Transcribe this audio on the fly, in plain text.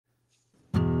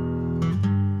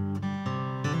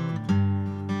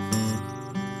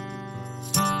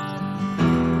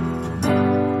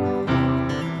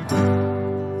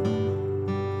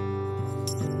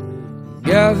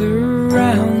Gather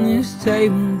around this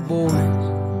table, boys.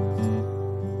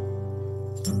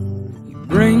 You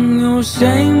bring your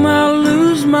shame, I'll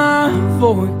lose my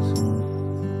voice.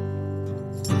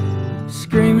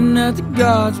 Screaming at the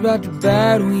gods about the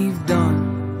bad we've done.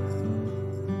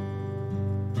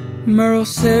 Merle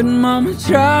said, Mama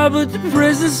tried, but the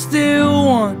prison still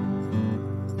won.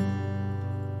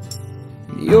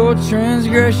 Your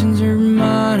transgressions are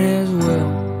mine as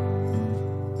well.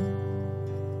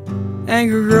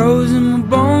 Anger grows in my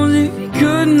bones if you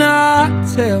could not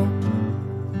tell.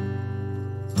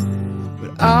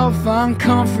 But I'll find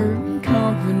comfort in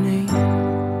company.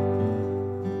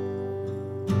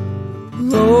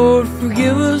 Lord,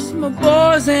 forgive us, my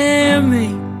boys and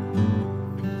me.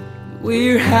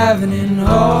 We're having an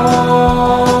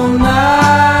all-night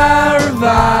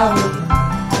revival.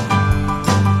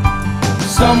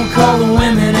 Some will call the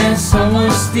women and some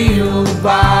will steal the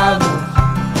Bible.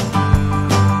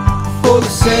 For the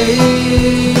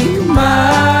sake of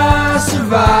my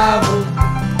survival,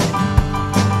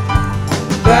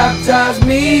 baptize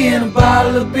me in a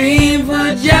bottle of bean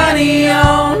for Johnny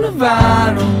on the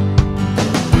vinyl.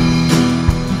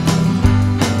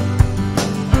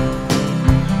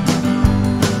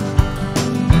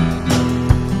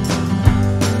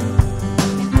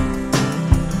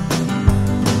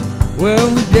 Well,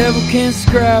 the devil can't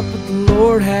scrap, but the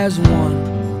Lord has won.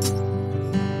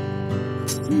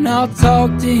 And I'll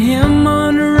talk to him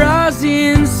under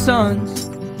rising suns.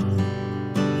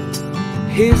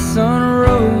 His sun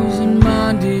rose and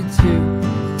mine did too.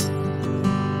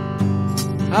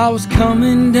 I was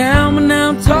coming down, but now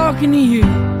I'm talking to you.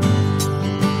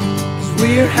 'Cause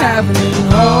we're having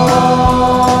an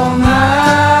all-night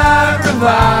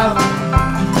revival.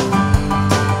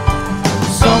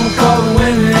 Some will call the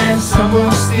women and some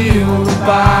will steal the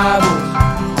Bibles.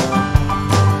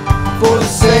 For the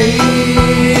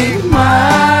sake of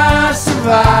my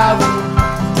survival,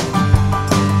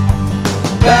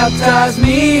 baptize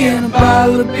me in a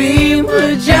bottle of bean,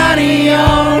 put Johnny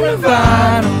on the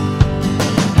vinyl.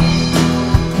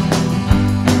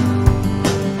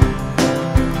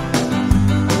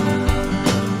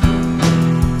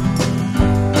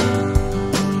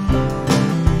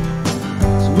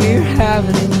 So we're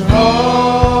having an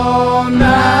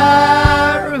all-night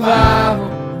revival.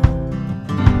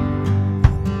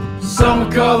 Some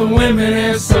will call the women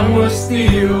and some will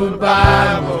steal the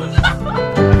Bible.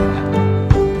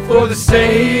 For the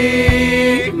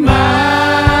sake of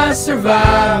my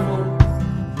survival,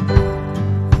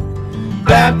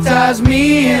 baptize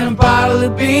me in a bottle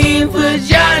of bean, put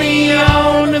Johnny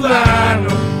on the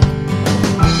vinyl.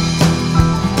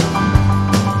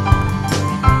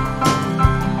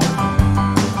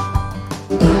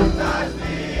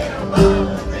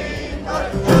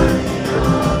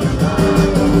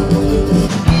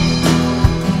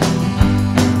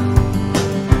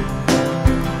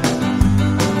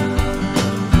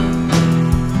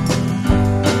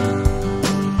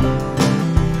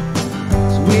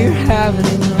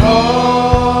 Having an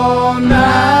all-night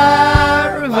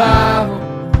revival.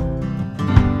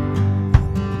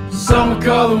 Some will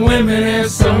call the women and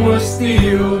some will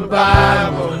steal the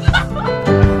Bible.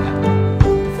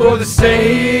 For the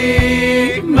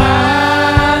sake of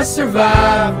my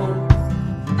survival,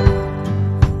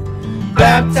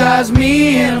 baptize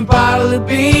me in a bottle of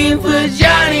bean, put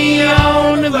Johnny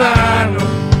on the vinyl.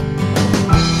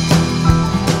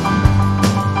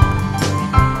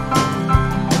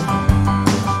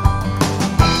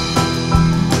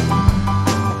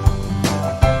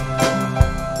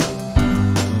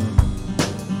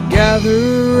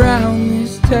 Gather around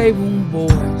this table,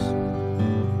 boys.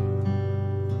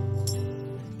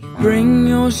 Bring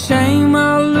your shame,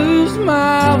 I'll lose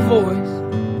my voice.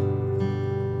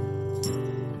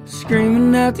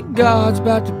 Screaming at the gods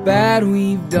about the bad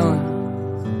we've done.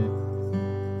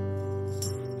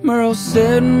 Merle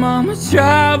said, Mama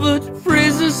tried, but the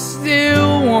prison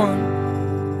still won.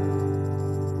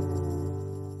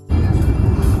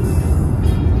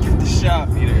 Get the shot,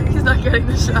 Peter. He's not getting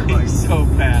the shot. It's so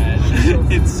bad.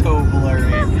 It's so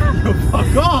blurry.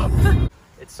 Fuck off!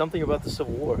 It's something about the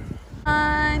Civil War.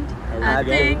 I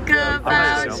think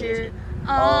about you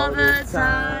all the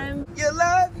time. Your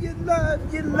love, your love,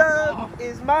 your love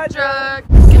is my drug.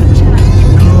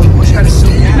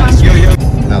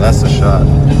 Now that's the shot.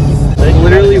 Like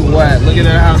literally wet. Look at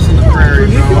that house on the prairie,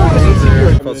 bro.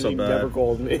 I felt so bad. Never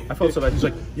called me. I felt so bad. He's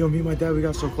like, yo, me and my dad, we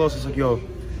got so close. It's like, yo,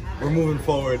 we're moving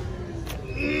forward.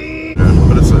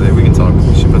 But it's we can talk.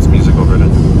 We should put some music over it. Oh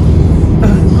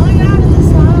my god, it's a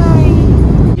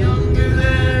sign. Younger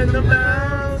than the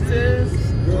mountains,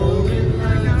 rolling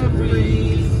like a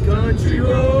breeze, country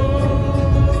road.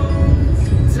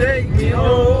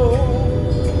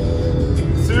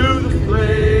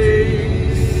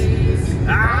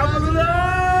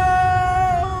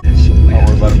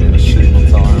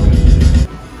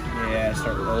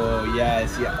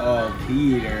 Yeah. Oh,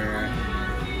 Peter.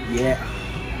 Yeah.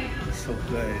 So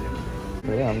good.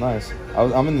 Yeah, I'm nice.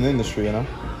 I'm in the industry, you know?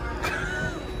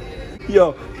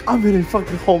 Yo, I'm hitting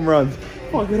fucking home runs.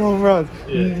 Fucking home runs.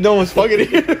 Yeah. No one's fucking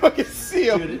here to fucking see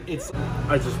him. Dude,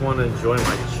 I just want to enjoy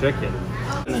my chicken.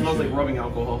 It smells like rubbing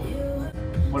alcohol.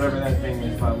 Whatever that thing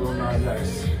is by Lil Nas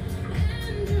X.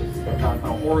 Got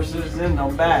no horses in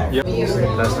no bag. Yep.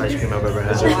 Best ice cream I've ever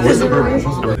had. Where's the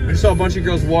bourbon? I saw a bunch of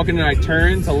girls walking and I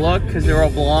turned to look because they were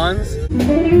all blondes.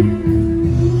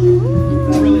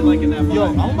 Really liking that vibe. Yo,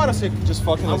 I'm about to say just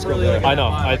fucking let's go there. I know.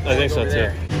 I think so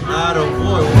too.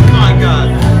 Attaboy. Oh my god.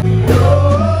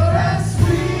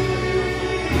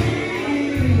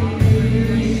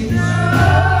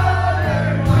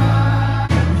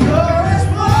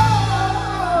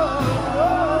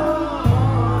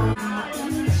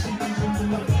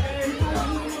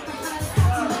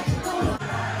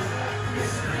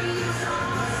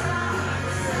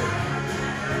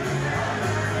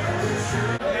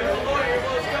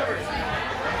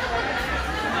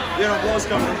 Yeah, no, blow's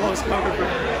coming, bro. Oh,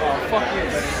 Fuck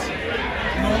yes.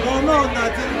 no,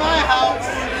 not in my house.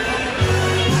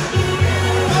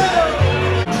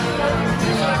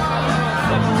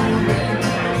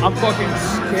 I'm fucking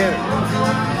scared.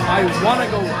 I want to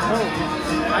go home.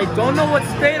 I don't know what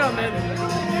state I'm in.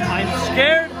 I'm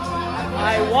scared.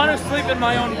 I want to sleep in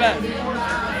my own bed.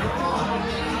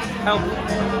 Help me.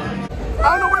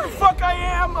 I don't know where the fuck I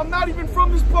am. I'm not even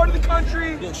from this part of the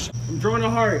country. I'm drawing a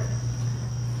heart.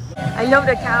 I love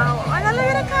the cow. I love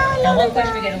the cow. I love the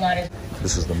cow.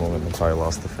 This is the moment until I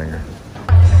lost the finger.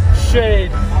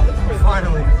 Shade.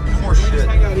 Finally, more shit.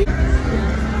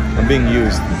 I'm being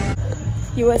used.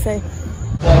 USA.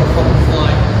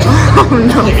 Oh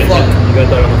no. You got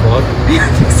that on the vlog? Yeah,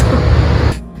 I think so.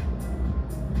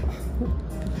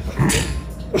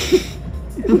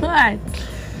 What?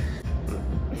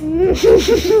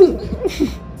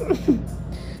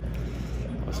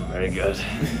 Wasn't very good.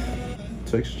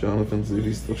 Text Jonathan, see if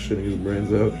he's still shitting his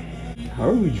brains out. How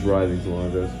are we driving to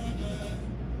Andres?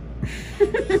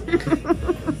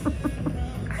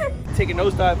 Take a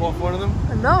nosedive off one of them.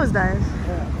 A nosedive?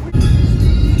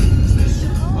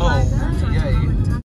 Oh.